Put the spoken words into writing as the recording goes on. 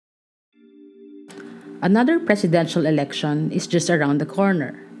Another presidential election is just around the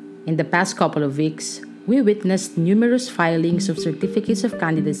corner. In the past couple of weeks, we witnessed numerous filings of certificates of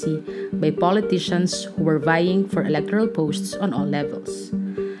candidacy by politicians who were vying for electoral posts on all levels.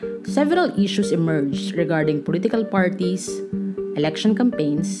 Several issues emerged regarding political parties, election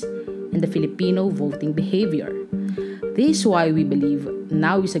campaigns, and the Filipino voting behavior. This is why we believe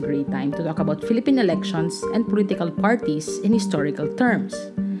now is a great time to talk about Philippine elections and political parties in historical terms.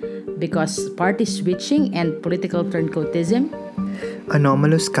 Because party switching and political turncoatism,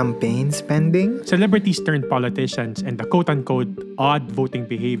 Anomalous campaign spending? Celebrities turned politicians and the quote-unquote odd voting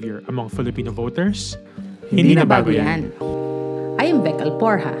behavior among Filipino voters? hindi na bago yan. I am Beccal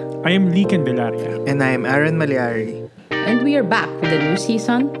Porha, I am Lee Candelaria. And I am Aaron Maliari. and we are back with a new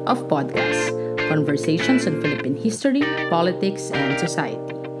season of podcasts, conversations on Philippine history, politics, and society.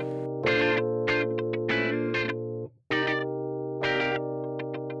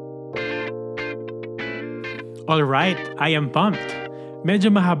 Alright, I am pumped. Medyo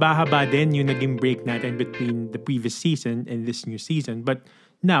mahaba-haba din yung naging break natin between the previous season and this new season. But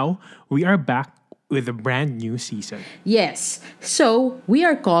now, we are back with a brand new season. Yes, so we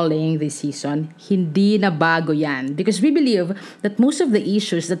are calling this season Hindi na Bago Yan because we believe that most of the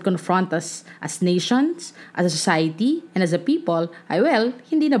issues that confront us as nations, as a society, and as a people ay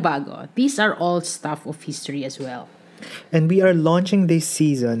hindi na bago. These are all stuff of history as well. And we are launching this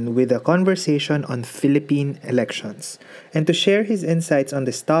season with a conversation on Philippine elections. And to share his insights on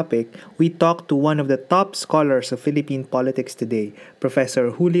this topic, we talked to one of the top scholars of Philippine politics today, Professor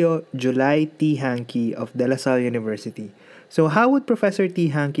Julio Julay T. Hankey of De La Salle University. So how would Professor T.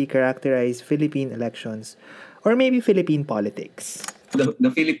 Hankey characterize Philippine elections, or maybe Philippine politics?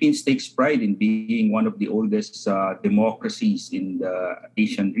 The Philippines takes pride in being one of the oldest democracies in the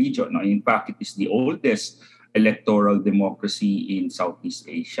Asian region. Now, in fact, it is the oldest electoral democracy in Southeast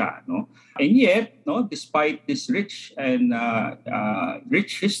Asia, no, and yet, no, despite this rich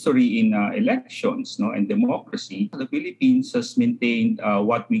history in elections, no, and democracy, the Philippines has maintained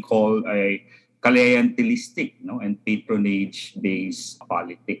what we call a clientelistic, no, and patronage-based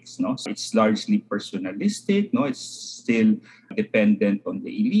politics, no. So it's largely personalistic, no. It's still dependent on the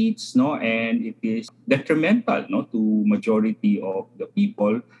elites, no, and it is detrimental, no, to majority of the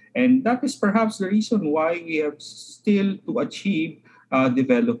people. And that is perhaps the reason why we have still to achieve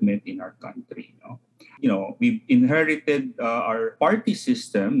development in our country. No? You know, we've inherited our party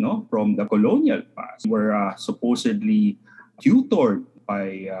system, no, from the colonial past. We're supposedly tutored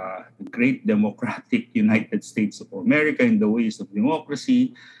by the great democratic United States of America in the ways of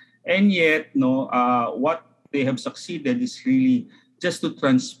democracy. And yet, no, what they have succeeded is really just to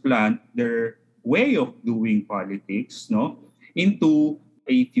transplant their way of doing politics, no, into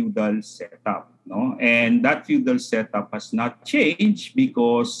a feudal setup, no, and that feudal setup has not changed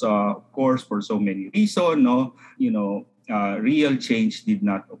because, of course, for so many reasons, no, real change did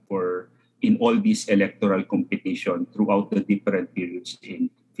not occur in all this electoral competition throughout the different periods in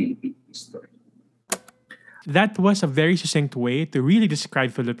Philippine history. That was a very succinct way to really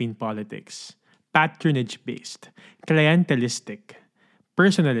describe Philippine politics. Patronage-based, clientelistic,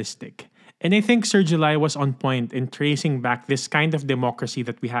 personalistic. And I think Sir July was on point in tracing back this kind of democracy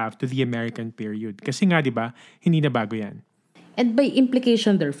that we have to the American period. Kasi nga, di ba, hindi na bago yan. And by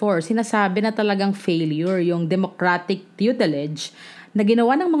implication, therefore, sinasabi na talagang failure yung democratic tutelage na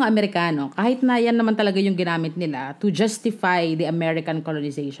ginawa ng mga Amerikano, kahit na yan naman talaga yung ginamit nila to justify the American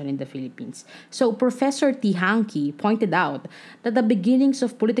colonization in the Philippines. So Professor T. Hankey pointed out that the beginnings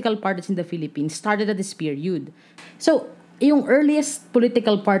of political parties in the Philippines started at this period. So yung earliest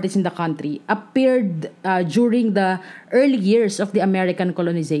political parties in the country appeared during the early years of the American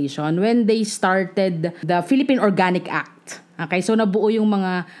colonization when they started the Philippine Organic Act. Okay, so nabuo yung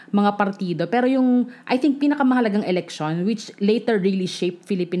mga partido, pero yung I think pinakamahalagang election which later really shaped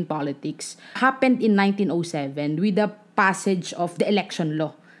Philippine politics happened in 1907 with the passage of the election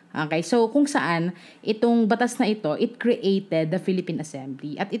law. Okay, so kung saan itong batas na ito, it created the Philippine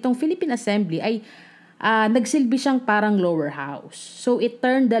Assembly. At itong Philippine Assembly ay nagsilbi siyang parang lower house. So it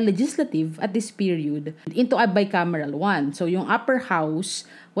turned the legislative at this period into a bicameral one. So yung upper house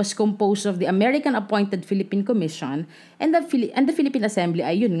was composed of the American appointed Philippine Commission and the Philippine Assembly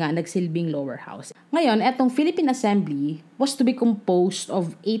ay yun nga nagsilbing lower house. Ngayon, etong Philippine Assembly was to be composed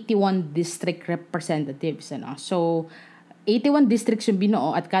of 81 district representatives, ano. So 81 districts yung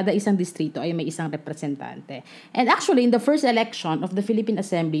binuo at kada isang distrito ay may isang representante. And actually, in the first election of the Philippine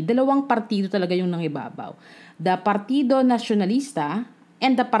Assembly, dalawang partido talaga yung nangibabaw. The Partido Nacionalista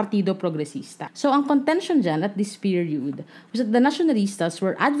and the Partido Progresista. So, ang contention dyan at this period was that the Nacionalistas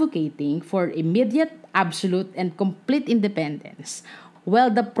were advocating for immediate, absolute, and complete independence,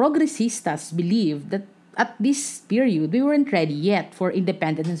 Well, the progresistas believed that at this period, we weren't ready yet for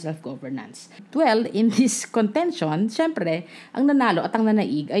independence and self-governance. Well, in this contention, syempre, ang nanalo at ang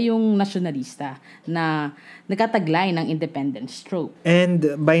nanaig ay yung nasyonalista na nagkataglay ng independence trope. And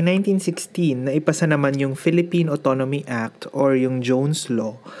by 1916, naipasa naman yung Philippine Autonomy Act or yung Jones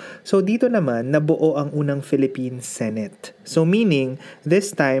Law. So dito naman, nabuo ang unang Philippine Senate. So meaning,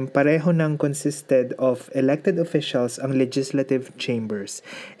 this time, pareho nang consisted of elected officials ang legislative chambers.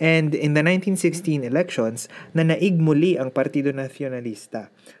 And in the 1916 elections, nanaig muli ang Partido Nacionalista.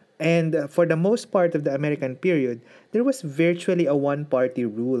 And for the most part of the American period, there was virtually a one-party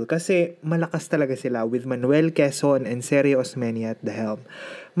rule kasi malakas talaga sila with Manuel Quezon and Sergio Osmeña at the helm.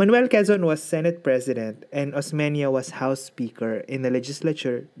 Manuel Quezon was Senate President and Osmeña was House Speaker in a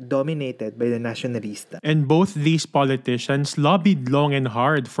legislature dominated by the Nacionalista. And both these politicians lobbied long and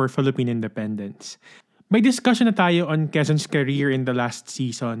hard for Philippine independence. May discussion na tayo on Quezon's career in the last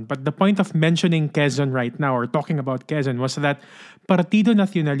season, but the point of mentioning Quezon right now or talking about Quezon was that Partido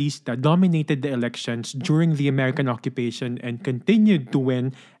Nacionalista dominated the elections during the American occupation and continued to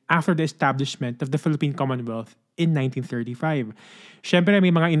win after the establishment of the Philippine Commonwealth in 1935. Syempre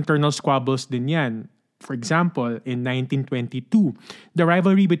may mga internal squabbles din yan. For example, in 1922, the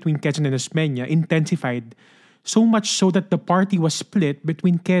rivalry between Quezon and Osmeña intensified so much so that the party was split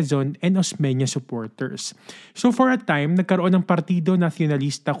between Quezon and Osmeña supporters. So for a time, nagkaroon ng Partido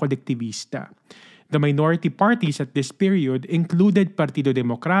Nacionalista Kolektivista. The minority parties at this period included Partido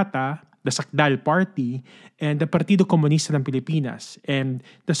Demokrata, the Sakdal Party, and the Partido Komunista ng Pilipinas, and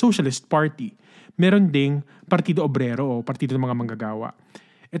the Socialist Party. Meron ding Partido Obrero o Partido ng mga Manggagawa.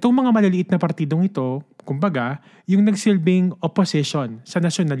 Itong mga maliliit na partidong ito, kumbaga, yung nagsilbing opposition sa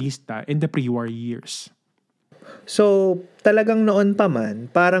nasyonalista in the pre-war years. So, talagang noon pa man,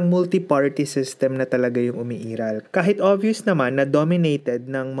 parang multi-party system na talaga yung umiiral. Kahit obvious naman na dominated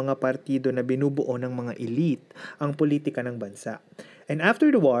ng mga partido na binubuo ng mga elite ang politika ng bansa. And after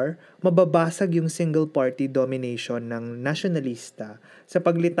the war, mababasag yung single-party domination ng nasyonalista sa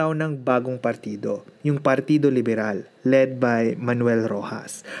paglitaw ng bagong partido, yung Partido Liberal, led by Manuel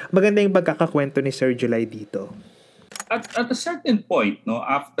Rojas. Maganda yung pagkakakwento ni Sir July dito. At a certain point, no,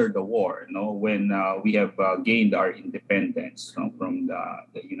 after the war, no, when we have gained our independence, no, from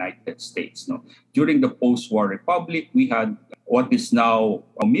the United States, no, during the post-war republic, we had what is now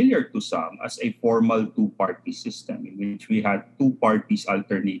familiar to some as a formal two-party system, in which we had two parties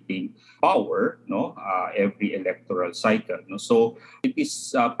alternating power, no, every electoral cycle. No, so it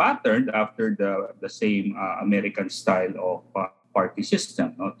is patterned after the same American style of party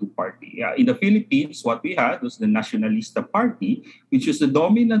system, no? Two-party. In the Philippines, what we had was the Nacionalista Party, which was the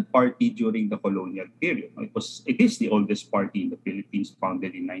dominant party during the colonial period. It is the oldest party in the Philippines,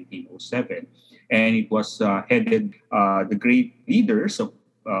 founded in 1907, and it was headed the great leaders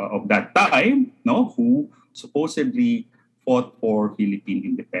of that time, no, who supposedly fought for Philippine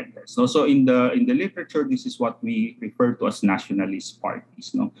independence. No, so in the literature, this is what we refer to as nationalist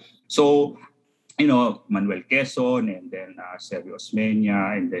parties. No, so Manuel Quezon and then Sergio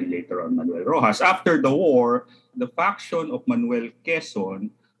Osmeña and then later on Manuel Rojas. After the war, the faction of Manuel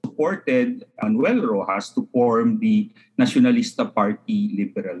Quezon supported Manuel Rojas to form the Nacionalista Party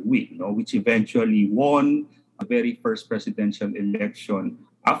Liberal Wing, which eventually won the very first presidential election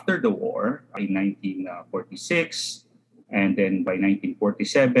after the war in 1946. And then by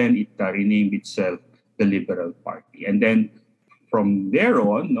 1947, it renamed itself the Liberal Party. And then from there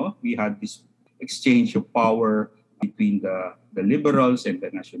on, we had this exchange of power between the liberals and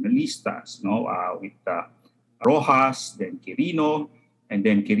the nationalistas, with Rojas, then Quirino, and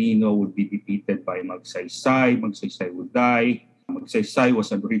then Quirino would be defeated by Magsaysay. Magsaysay would die. Magsaysay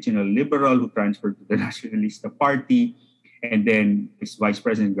was an original liberal who transferred to the Nacionalista Party, and then his Vice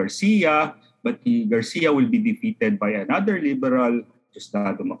President Garcia, but Garcia will be defeated by another liberal,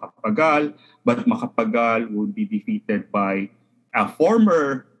 Diosdado Macapagal, but Macapagal would be defeated by a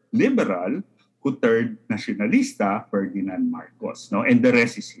former liberal who turned nationalista, Ferdinand Marcos. And the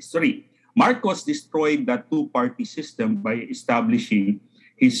rest is history. Marcos destroyed that two-party system by establishing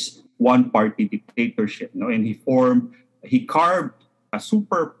his one-party dictatorship. And he carved a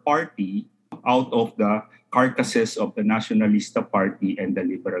super party out of the carcasses of the Nacionalista Party and the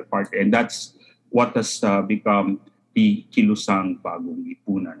Liberal Party. And that's what has become the Kilusang Bagong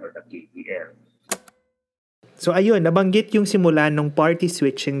Lipunan or the KBL. So ayun, nabanggit yung simula ng party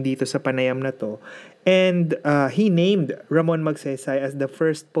switching dito sa panayam na to. And he named Ramon Magsaysay as the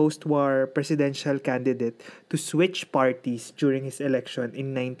first post-war presidential candidate to switch parties during his election in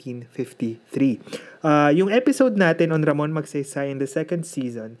 1953. Yung episode natin on Ramon Magsaysay in the second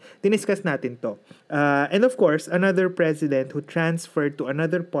season, diniscuss natin to. And of course, another president who transferred to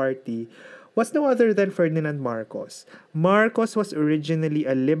another party was no other than Ferdinand Marcos. Marcos was originally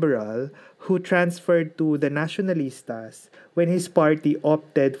a liberal who transferred to the Nacionalistas when his party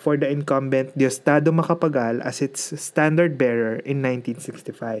opted for the incumbent Diosdado Macapagal as its standard bearer in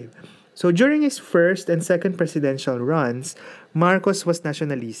 1965. So during his first and second presidential runs, Marcos was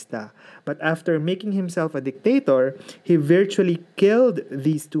nationalista. But after making himself a dictator, he virtually killed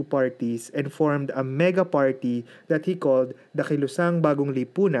these two parties and formed a mega party that he called the Kilusang Bagong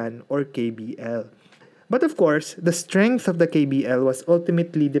Lipunan or KBL. But of course, the strength of the KBL was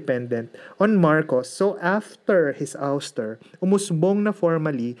ultimately dependent on Marcos. So after his ouster, umusbong na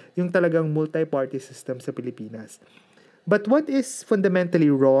formally yung talagang multi-party system sa Pilipinas. But what is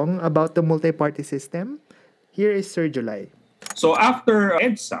fundamentally wrong about the multi-party system? Here is Sir July. So after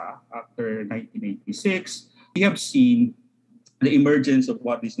EDSA, after 1986, we have seen the emergence of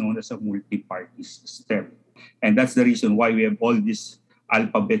what is known as a multi-party system. And that's the reason why we have all this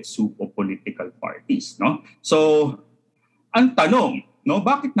alphabet soup of political parties. No? So, ang tanong, no,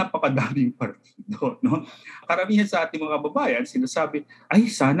 bakit napakadaming partido? No? Karamihan sa ating mga kababayan, sinasabi, ay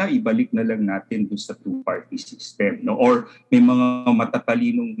sana ibalik na lang natin doon sa two-party system. No? Or may mga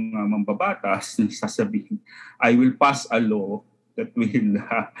matatalinong mambabatas na sasabihin, I will pass a law that will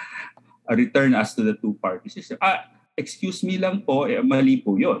return us to the two-party system. Excuse me lang po, mali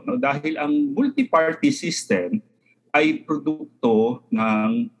po yun. No? Dahil ang multi-party system ay produkto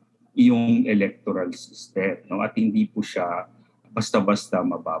ng iyong electoral system. No? At hindi po siya basta-basta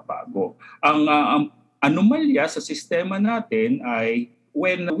mababago. Ang anomalya sa sistema natin ay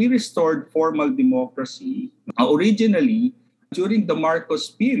when we restored formal democracy, originally, during the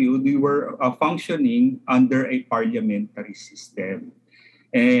Marcos period, we were functioning under a parliamentary system.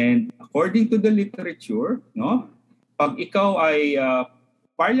 And according to the literature, no, pag ikaw ay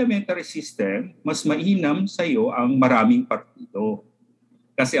parliamentary system, mas mainam sa iyo ang maraming partido.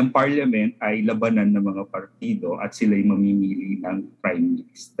 Kasi ang parliament ay labanan ng mga partido at sila'y mamimili ng prime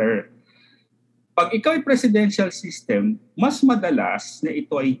minister. Pag ikaw ay presidential system, mas madalas na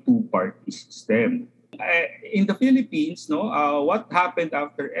ito ay two-party system. In the Philippines, no, what happened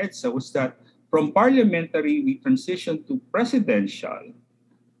after EDSA was that from parliamentary we transitioned to presidential.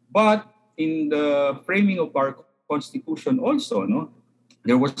 But in the framing of our constitution also, no,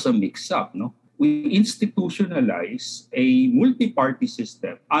 there was a mix-up. No? We institutionalized a multi-party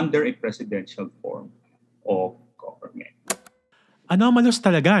system under a presidential form of government. Anomalous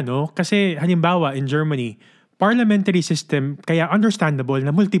talaga, no? Kasi halimbawa in Germany, parliamentary system, kaya understandable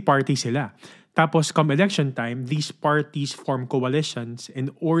na multi-party sila. Tapos come election time, these parties form coalitions in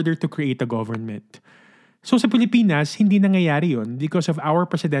order to create a government. So sa Pilipinas, hindi nangyayari yun because of our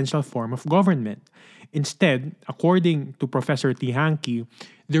presidential form of government. Instead, according to Professor Tihanki,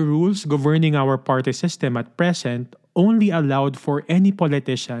 the rules governing our party system at present only allowed for any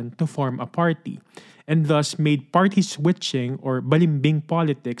politician to form a party and thus made party switching or balimbing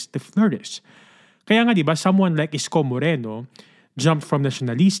politics to flourish. Kaya nga diba, someone like Isko Moreno jumped from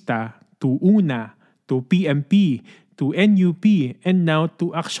Nacionalista to UNA to PMP to NUP and now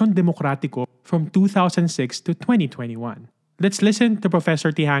to Aksyon Demokratiko from 2006 to 2021. Let's listen to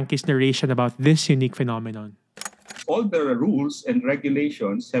Professor Tihanki's narration about this unique phenomenon. All the rules and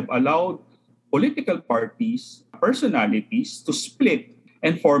regulations have allowed political parties, personalities to split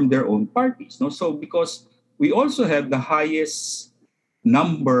and form their own parties. No? So because we also have the highest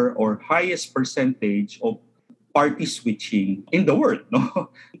number or highest percentage of party switching in the world, no?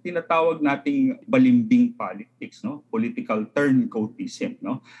 Tinatawag nating balimbing politics, no? Political turncoatism,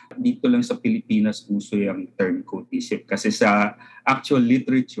 no? Dito lang sa Pilipinas uso yung turncoatism kasi sa actual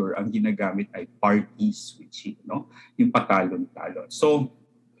literature ang ginagamit ay party switching, no? Yung patalon-talon. So,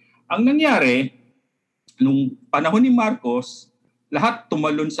 ang nangyari nung panahon ni Marcos, lahat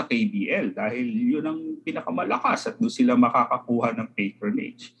tumalon sa KBL dahil yun ang pinakamalakas at doon sila makakakuha ng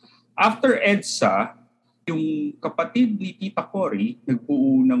patronage. After EDSA, yung kapatid ni Tita Cory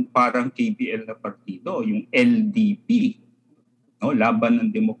nagbuo ng parang KBL na partido, yung LDP, no, Laban ng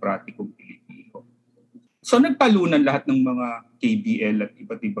Demokratikong Pilipino. So nagtalunan lahat ng mga KBL at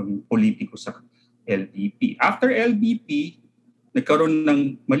iba't ibang politiko sa LDP. After LDP, nagkaroon ng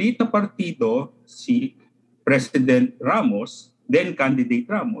maliit na partido si President Ramos, then candidate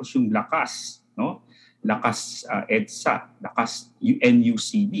Ramos, yung Lakas, no? Lakas EDSA, Lakas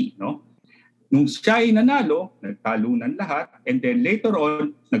NUCD, no? Nung siya ay nanalo, nagtalunan lahat. And then later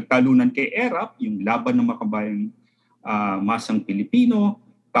on, nagtalunan kay ERAP, yung laban ng makabayang masang Pilipino.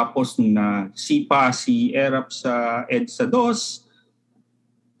 Tapos nung nasipa si ERAP sa EDSA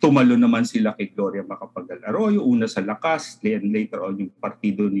 2, tumalo naman sila kay Gloria Macapagal Arroyo, una sa Lakas, then later on yung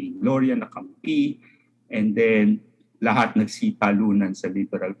partido ni Gloria nakampi, and then lahat nagsitalunan sa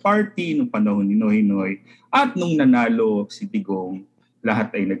Liberal Party nung panahon ni Noy Noy, at nung nanalo si Digong,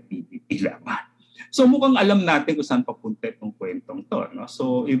 lahat ay nag-PDP laban. So mukhang alam natin kung saan papunta itong kwentong to. No?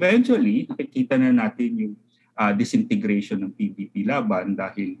 So eventually, nakikita na natin yung disintegration ng PDP laban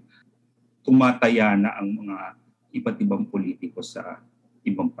dahil tumataya na ang mga iba't ibang politiko sa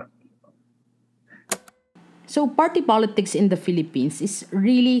ibang partido. So party politics in the Philippines is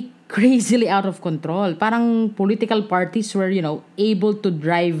really crazily out of control. Parang political parties were, able to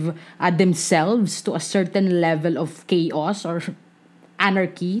drive themselves to a certain level of chaos or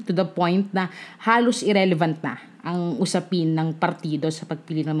anarchy to the point na halos irrelevant na ang usapin ng partido sa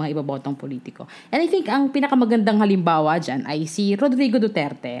pagpili ng mga ibabotong politiko. And I think ang pinakamagandang halimbawa dyan ay si Rodrigo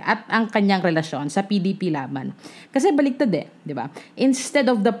Duterte at ang kanyang relasyon sa PDP laban. Kasi baliktad di ba? Instead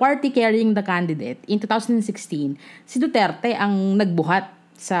of the party carrying the candidate, in 2016, si Duterte ang nagbuhat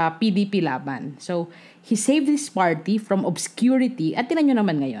sa PDP laban. So, he saved his party from obscurity at tinan nyo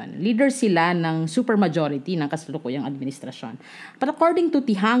naman ngayon, leader sila ng supermajority ng kasalukuyang administrasyon. But according to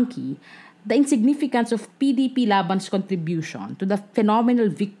Tihanki, the insignificance of PDP Laban's contribution to the phenomenal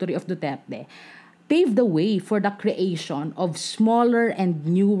victory of Duterte paved the way for the creation of smaller and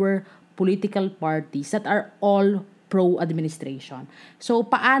newer political parties that are all pro-administration. So,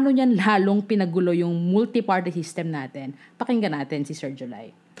 paano niyan lalong pinagulo yung multi-party system natin? Pakinggan natin si Sir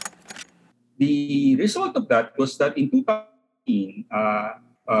July. The result of that was that in 2018,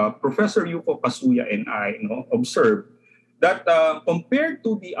 Professor Yuko Kasuya and I observed that compared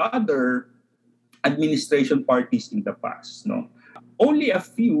to the other administration parties in the past, only a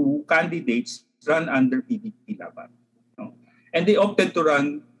few candidates run under PDP Laban. And they opted to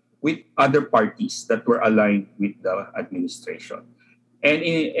run with other parties that were aligned with the administration.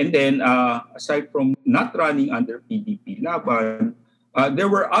 And then, aside from not running under PDP Laban, there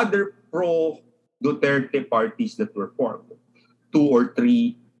were other pro-Duterte parties that were formed. 2 or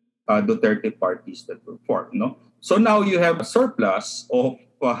 3 Duterte parties that were formed. So now you have a surplus of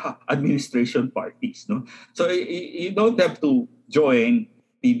administration parties. So you don't have to join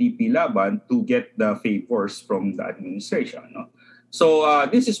PDP Laban to get the favors from the administration. So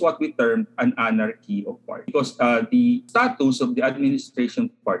this is what we term an anarchy of party, because the status of the administration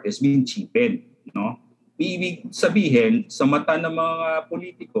party has been cheapened. Ibig sabihin, sa mata ng mga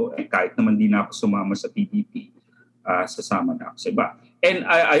politiko, kahit naman di na ako sumama sa PDP, sasama na ako sa iba. And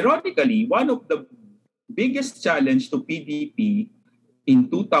ironically, one of the biggest challenge to PDP in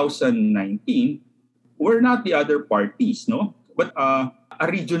 2019 were not the other parties, but a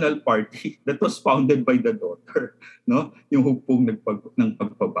regional party that was founded by the daughter, yung hugpong ng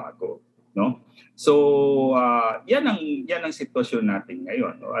pagbabago. So yan ang sitwasyon natin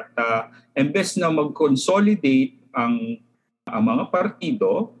ngayon. At imbes na mag-consolidate ang mga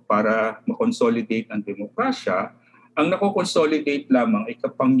partido para ma-consolidate ang demokrasya, ang nako-consolidate lamang ay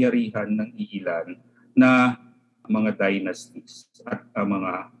kapangyarihan ng iilan na mga dynasties at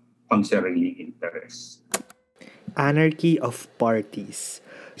mga pangsariling interests. Anarchy of parties.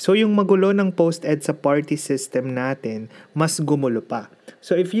 So yung magulo ng post-EDSA party system natin, mas gumulo pa.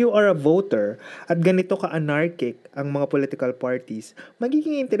 So if you are a voter at ganito ka-anarchic ang mga political parties,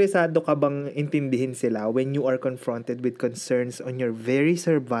 magiging interesado ka bang intindihin sila when you are confronted with concerns on your very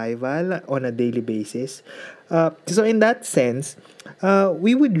survival on a daily basis? So in that sense,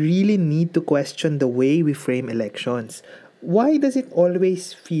 we would really need to question the way we frame elections. Why does it always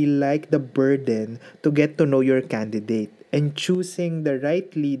feel like the burden to get to know your candidate and choosing the right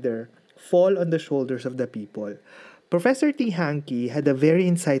leader fall on the shoulders of the people? Professor Tihanki had a very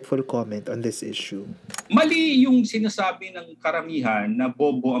insightful comment on this issue. Mali yung sinasabi ng karamihan na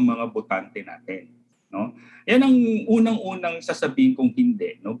bobo ang mga botante natin. Yan ang unang-unang sasabihin kong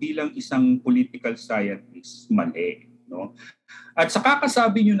hindi. Bilang isang political scientist, mali. At sa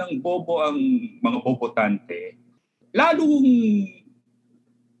kakasabi nyo ng bobo ang mga bobotante, lalong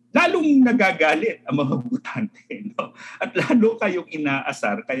nagagalit ang mga botante. At lalo kayong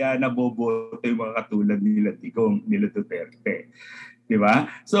inaasar, kaya naboboto yung mga katulad nila Digong, nila Duterte. Di ba?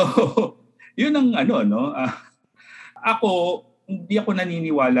 So, yun ang ako, hindi ako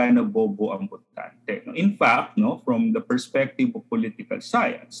naniniwala na bobo ang botante. In fact, from the perspective of political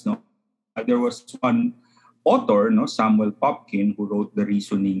science, there was one author, Samuel Popkin, who wrote The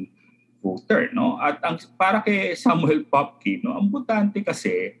Reasoning Voter. At para kay Samuel Popkin, ang botante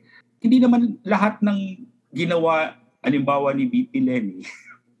kasi hindi naman lahat ng ginawa, halimbawa ni VP Lenny,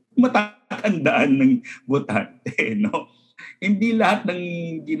 matatandaan ng botante, no? Hindi lahat ng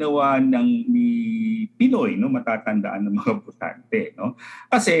ginawa ni Pinoy, no, matatandaan ng mga botante, no?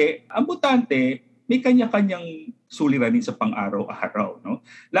 Kasi ang botante may kanya-kanyang suliranin sa pang-araw-araw, no?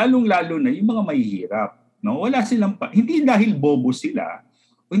 Lalong-lalo na yung mga mahihirap, no? Wala silang hindi dahil bobo sila,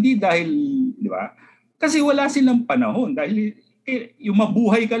 hindi dahil, di ba? Kasi wala silang panahon dahil yung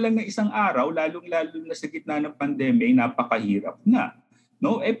mabuhay ka lang ng isang araw, lalong-lalo na sa gitna ng pandemya, napakahirap na,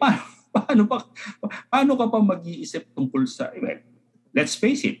 no? Paano ka pa mag-iisip tungkol sa, let's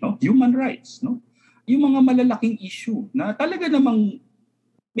face it, no? Human rights, no? Yung mga malalaking issue na talaga namang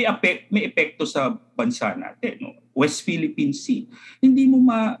may epekto sa bansa natin, no? West Philippine Sea. Hindi mo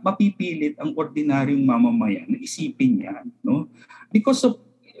mapipilit ang ordinaryong mamamayan na isipin yan, no? Because of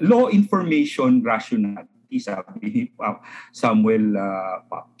law information rationality, sabi ni Samuel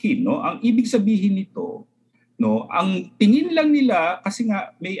Papkin, no? Ang ibig sabihin nito, no, ang tingin lang nila kasi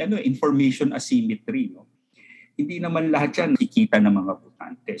nga may information asymmetry, no. Hindi naman lahat yan nakikita ng mga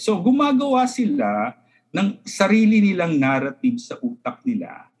botante. So gumagawa sila ng sarili nilang narrative sa utak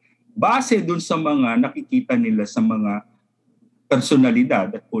nila base dun sa mga nakikita nila sa mga personalidad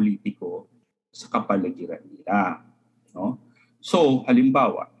at politiko sa kapaligiran nila, no. So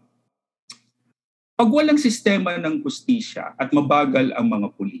halimbawa, pag walang sistema ng hustisya at mabagal ang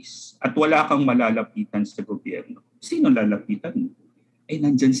mga pulis at wala kang malalapitan sa gobyerno, sino lalapitan mo?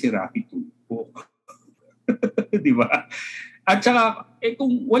 Nandyan si Rafi Tulfo. Di ba? At saka,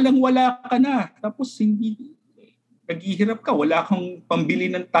 kung walang-wala ka na, tapos hindi, naghihirap ka, wala kang pambili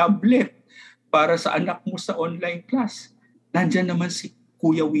ng tablet para sa anak mo sa online class, nandyan naman si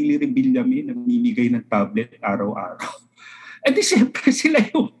Kuya Willie Rebillame na namimigay ng tablet araw-araw. Di siyempre sila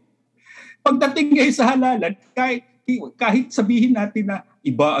yung pagdating ngayon sa halalan, kahit sabihin natin na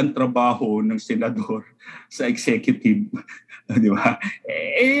iba ang trabaho ng senador sa executive, di ba?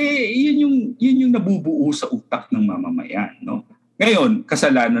 Yun yung nabubuo sa utak ng mamamayan, no? Ngayon,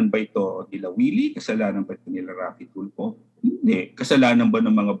 kasalanan ba ito nila Willie? Kasalanan ba ito nila Rafi Tulfo? Hindi. Kasalanan ba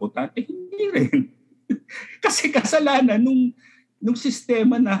ng mga botante? Hindi rin. Kasi kasalanan nung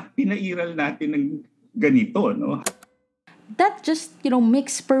sistema na pinairal natin ng ganito, no? That just,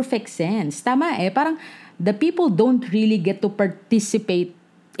 makes perfect sense. Tama parang the people don't really get to participate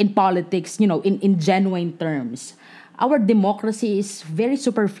in politics, in genuine terms. Our democracy is very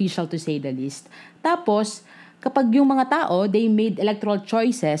superficial to say the least. Tapos, kapag yung mga tao, they made electoral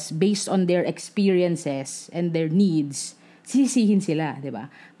choices based on their experiences and their needs, sisihin sila, di ba?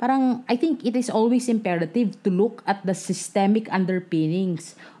 Parang, I think it is always imperative to look at the systemic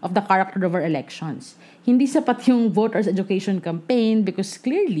underpinnings of the character of our elections. Hindi sapat yung voters' education campaign because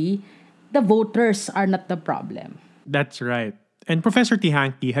clearly, the voters are not the problem. That's right. And Professor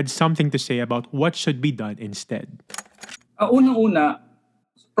Tihanki had something to say about what should be done instead. Unang-una,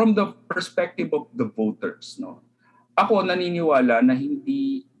 from the perspective of the voters, no, ako naniniwala na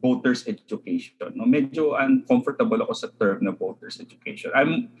hindi voters education, no. Medyo uncomfortable ako sa term na voters education.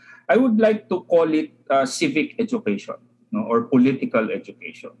 I would like to call it civic education, no, or political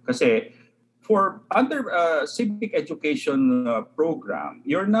education. Kasi for under civic education program,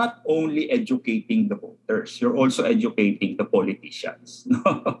 you're not only educating the voters, you're also educating the politicians.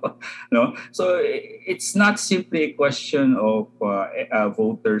 No? So it's not simply a question of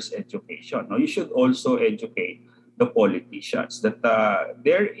voters' education. No? You should also educate the politicians that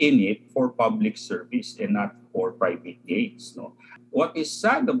they're in it for public service and not for private gains. No? What is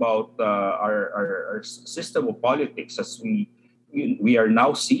sad about our system of politics as we are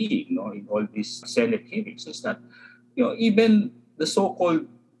now seeing, in all these Senate hearings is that even the so-called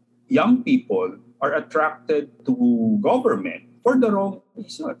young people are attracted to government for the wrong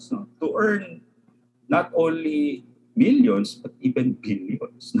reasons, to earn not only millions but even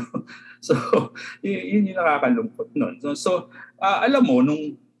billions. So yun yung nakakalungkot nun. So alam mo,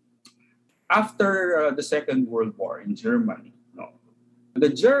 after the Second World War in Germany, the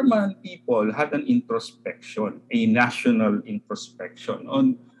German people had an introspection, a national introspection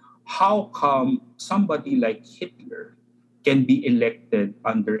on how come somebody like Hitler can be elected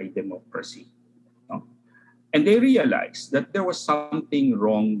under a democracy. No? And they realized that there was something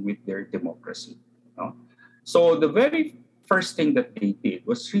wrong with their democracy. No? So the very first thing that they did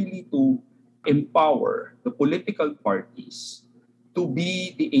was really to empower the political parties to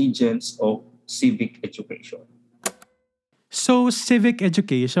be the agents of civic education. So, civic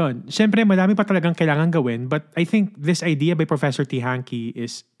education. Siyempre, madami pa talagang kailangan gawin, but I think this idea by Professor Tihanki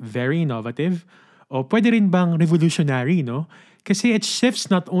is very innovative. O pwede rin bang revolutionary, no? Kasi it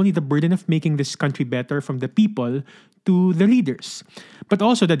shifts not only the burden of making this country better from the people to the leaders, but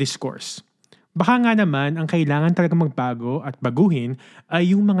also the discourse. Baka nga naman ang kailangan talaga magbago at baguhin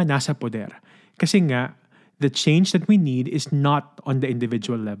ay yung mga nasa poder. Kasi nga, the change that we need is not on the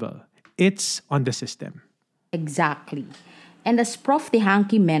individual level. It's on the system. Exactly. And as Prof.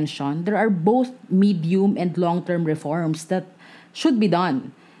 Tehanki mentioned, there are both medium and long-term reforms that should be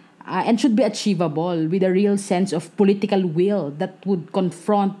done and should be achievable with a real sense of political will that would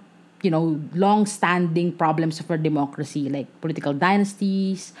confront long-standing problems of our democracy like political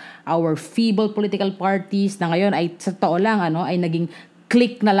dynasties, our feeble political parties na ngayon ay sa totoo lang ay naging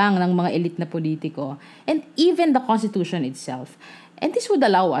clique na lang ng mga elite na politiko, and even the Constitution itself. And this would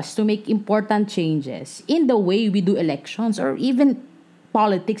allow us to make important changes in the way we do elections or even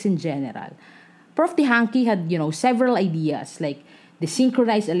politics in general. Prof. Tehanki had, several ideas like the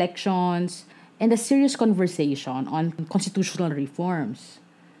synchronized elections and a serious conversation on constitutional reforms.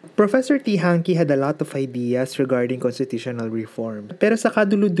 Professor Tehanki had a lot of ideas regarding constitutional reform. Pero sa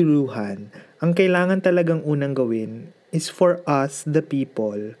kaduluduluhan, ang kailangan talagang unang gawin is for us, the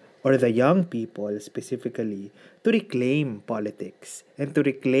people, or the young people specifically, to reclaim politics and to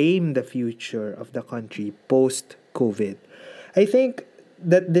reclaim the future of the country post-COVID. I think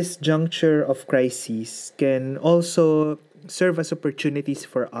that this juncture of crises can also serve as opportunities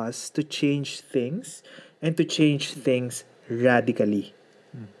for us to change things and to change things radically.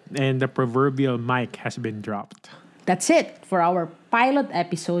 And the proverbial mic has been dropped. That's it for our pilot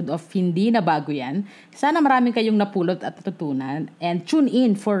episode of Hindi na Bago Yan. Sana maraming kayong napulot at natutunan, and tune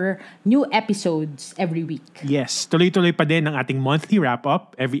in for new episodes every week. Yes, tuloy-tuloy pa din ang ating monthly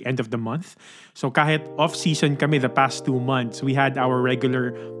wrap-up every end of the month. So kahit off-season kami the past 2 months, we had our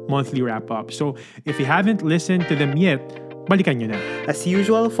regular monthly wrap-up. So if you haven't listened to them yet, balikan nyo na. As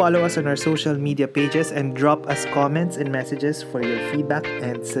usual, follow us on our social media pages and drop us comments and messages for your feedback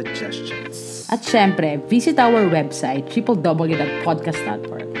and suggestions. At syempre, visit our website,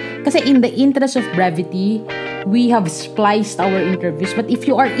 www.podcast.org. Kasi in the interest of brevity, we have spliced our interviews. But if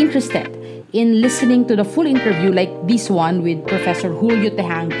you are interested in listening to the full interview like this one with Professor Julio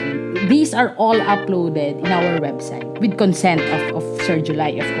Tehanki, these are all uploaded in our website with consent of Sir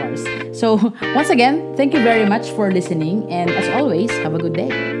July, of course. So, once again, thank you very much for listening. And as always, have a good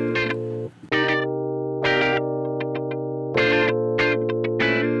day.